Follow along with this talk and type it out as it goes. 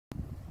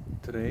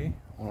Today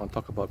I want to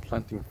talk about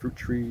planting fruit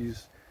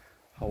trees,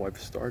 how I've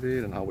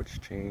started and how it's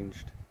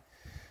changed.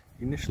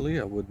 Initially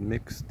I would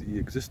mix the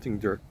existing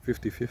dirt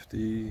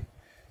 50-50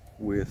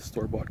 with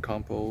store-bought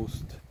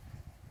compost,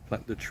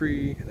 plant the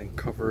tree and then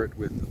cover it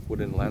with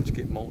wooden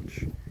landscape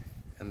mulch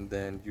and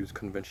then use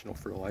conventional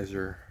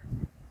fertilizer.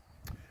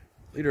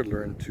 Later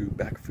learned to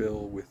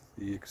backfill with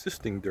the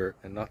existing dirt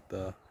and not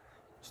the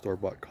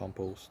store-bought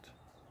compost.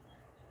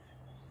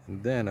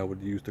 And then I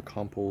would use the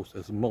compost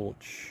as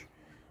mulch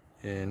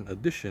in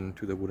addition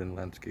to the wooden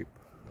landscape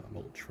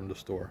mulch from the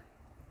store.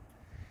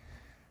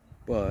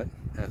 But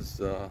as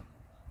the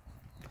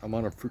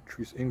amount of fruit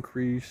trees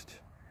increased,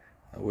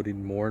 I would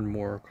need more and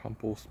more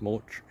compost,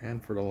 mulch,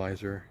 and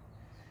fertilizer.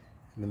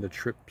 And then the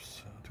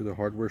trips to the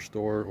hardware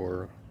store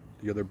or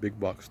the other big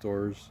box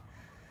stores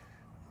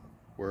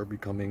were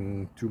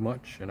becoming too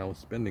much, and I was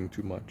spending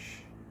too much,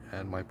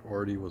 and my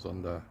priority was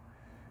on the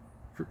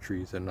fruit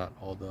trees and not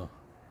all the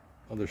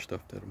other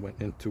stuff that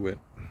went into it.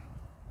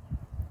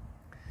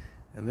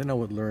 And then I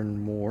would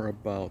learn more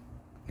about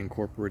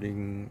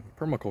incorporating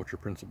permaculture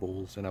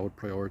principles, and I would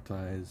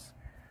prioritize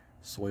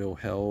soil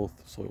health,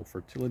 soil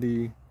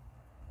fertility,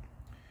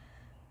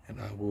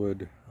 and I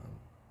would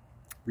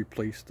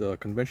replace the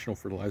conventional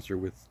fertilizer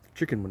with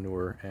chicken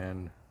manure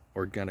and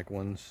organic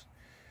ones.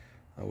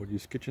 I would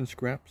use kitchen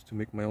scraps to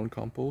make my own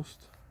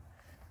compost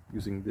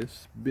using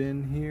this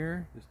bin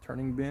here, this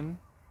turning bin,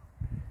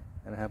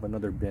 and I have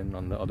another bin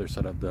on the other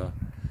side of the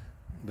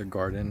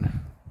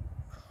garden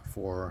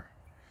for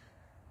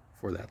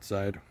that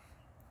side.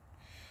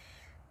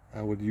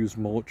 I would use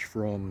mulch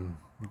from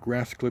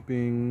grass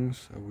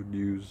clippings. I would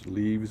use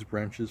leaves,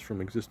 branches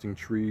from existing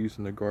trees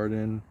in the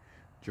garden.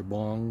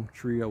 Jabong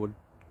tree I would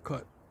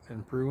cut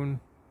and prune.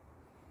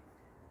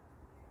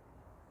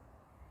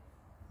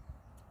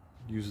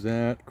 Use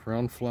that.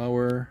 Crown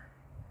flower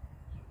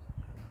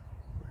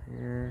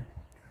here.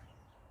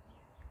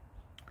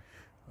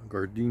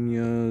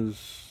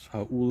 Gardenias,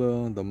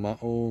 haula, the mao,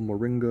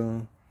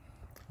 moringa,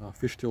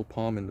 fishtail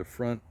palm in the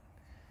front.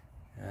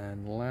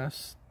 And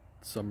last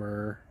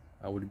summer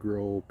I would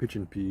grow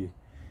pigeon pea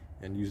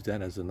and use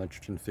that as a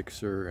nitrogen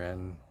fixer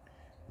and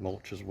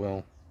mulch as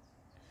well.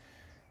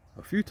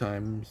 A few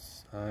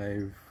times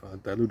I've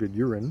diluted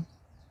urine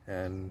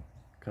and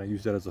kind of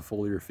used that as a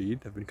foliar feed.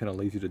 I've been kind of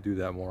lazy to do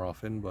that more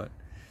often, but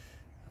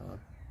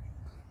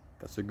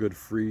that's a good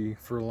free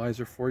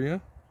fertilizer for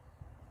you.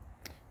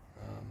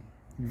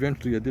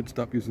 Eventually I did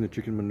stop using the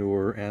chicken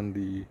manure and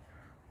the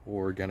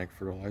organic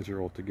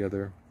fertilizer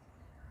altogether.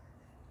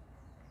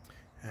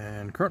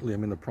 And currently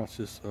I'm in the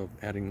process of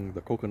adding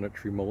the coconut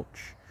tree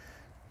mulch.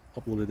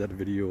 Uploaded that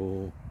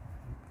video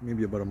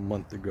maybe about a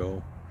month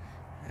ago,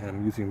 and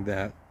I'm using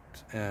that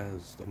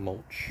as the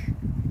mulch,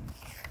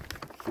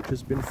 which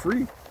has been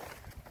free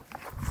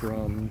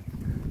from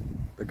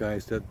the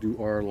guys that do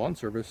our lawn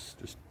service.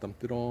 Just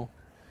dumped it all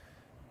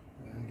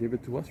and gave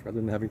it to us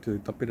rather than having to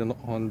dump it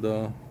on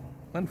the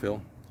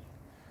landfill.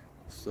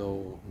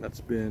 So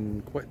that's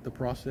been quite the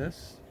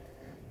process.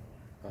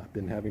 I've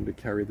been having to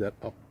carry that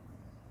up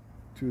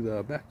to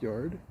the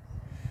backyard.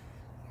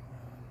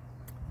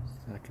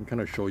 I can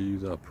kind of show you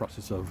the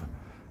process of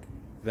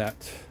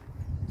that.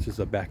 This is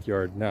the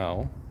backyard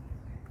now.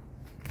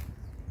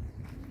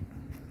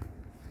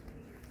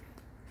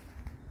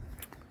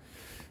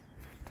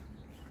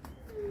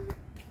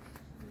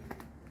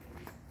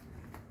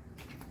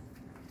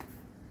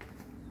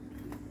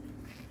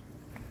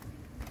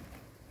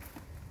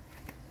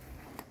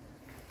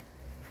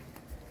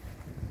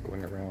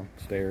 Going around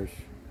stairs.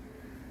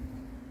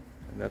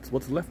 And that's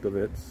what's left of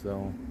it,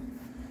 so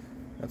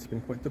that's been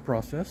quite the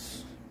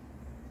process.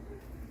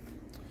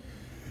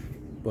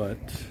 But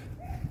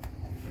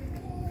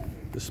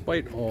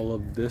despite all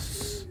of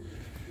this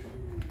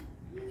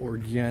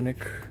organic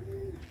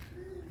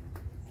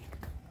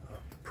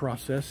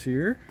process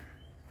here,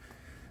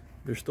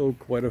 there's still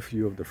quite a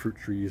few of the fruit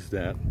trees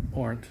that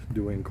aren't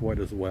doing quite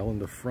as well. In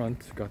the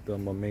front, got the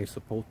Mamey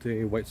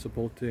sapote, white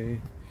sapote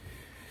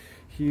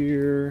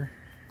here.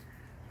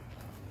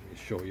 Let me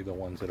show you the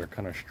ones that are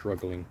kind of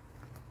struggling.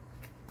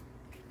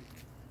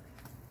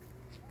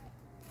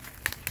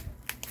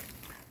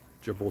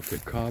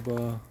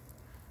 Jaboticaba,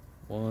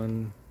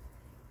 1,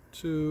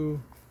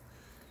 2,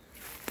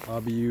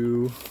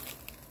 Abiu,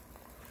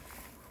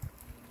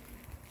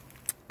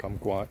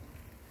 Kumquat,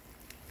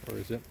 where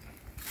is it?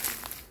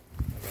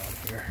 Around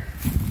here.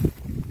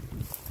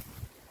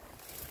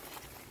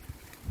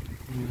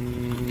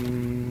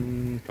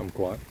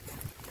 Kumquat.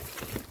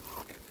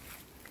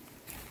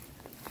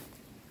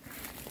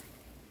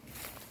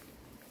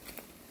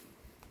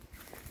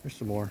 There's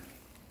some more.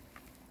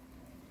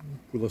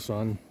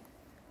 Pulasan.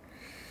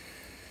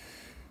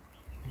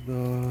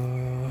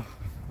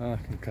 I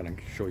can kind of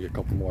show you a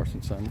couple more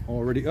since I'm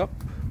already up.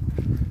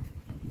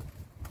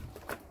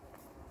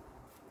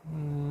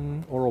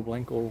 Oro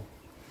Blanco.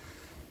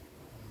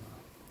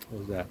 What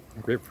was that?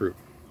 Grapefruit.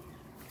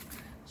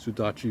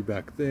 Sudachi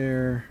back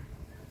there.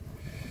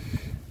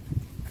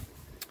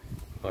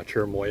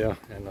 Cherimoya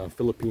and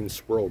Philippine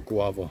swirl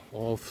guava.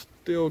 All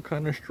still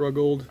kind of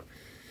struggled.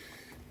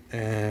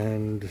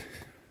 And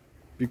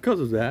because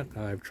of that,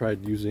 I've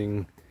tried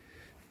using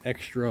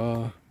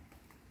extra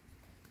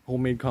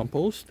homemade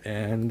compost,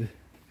 and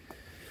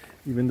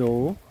even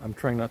though I'm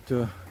trying not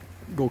to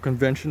go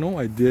conventional,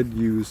 I did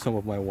use some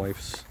of my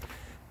wife's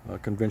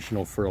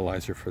conventional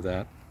fertilizer for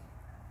that.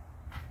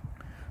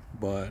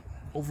 But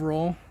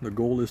overall, the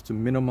goal is to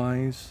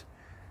minimize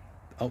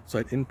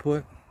outside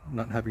input,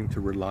 not having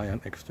to rely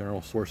on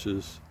external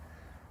sources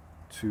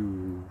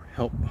to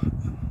help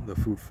the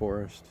food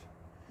forest.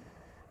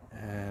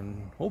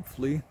 And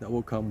hopefully that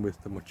will come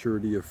with the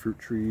maturity of fruit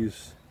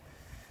trees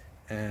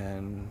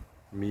and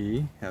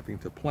me having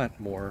to plant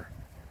more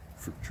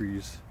fruit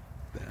trees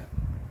that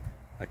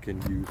I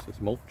can use as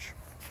mulch.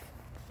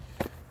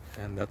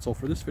 And that's all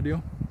for this video.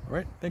 All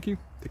right, thank you.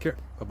 Take care.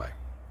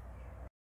 Bye-bye.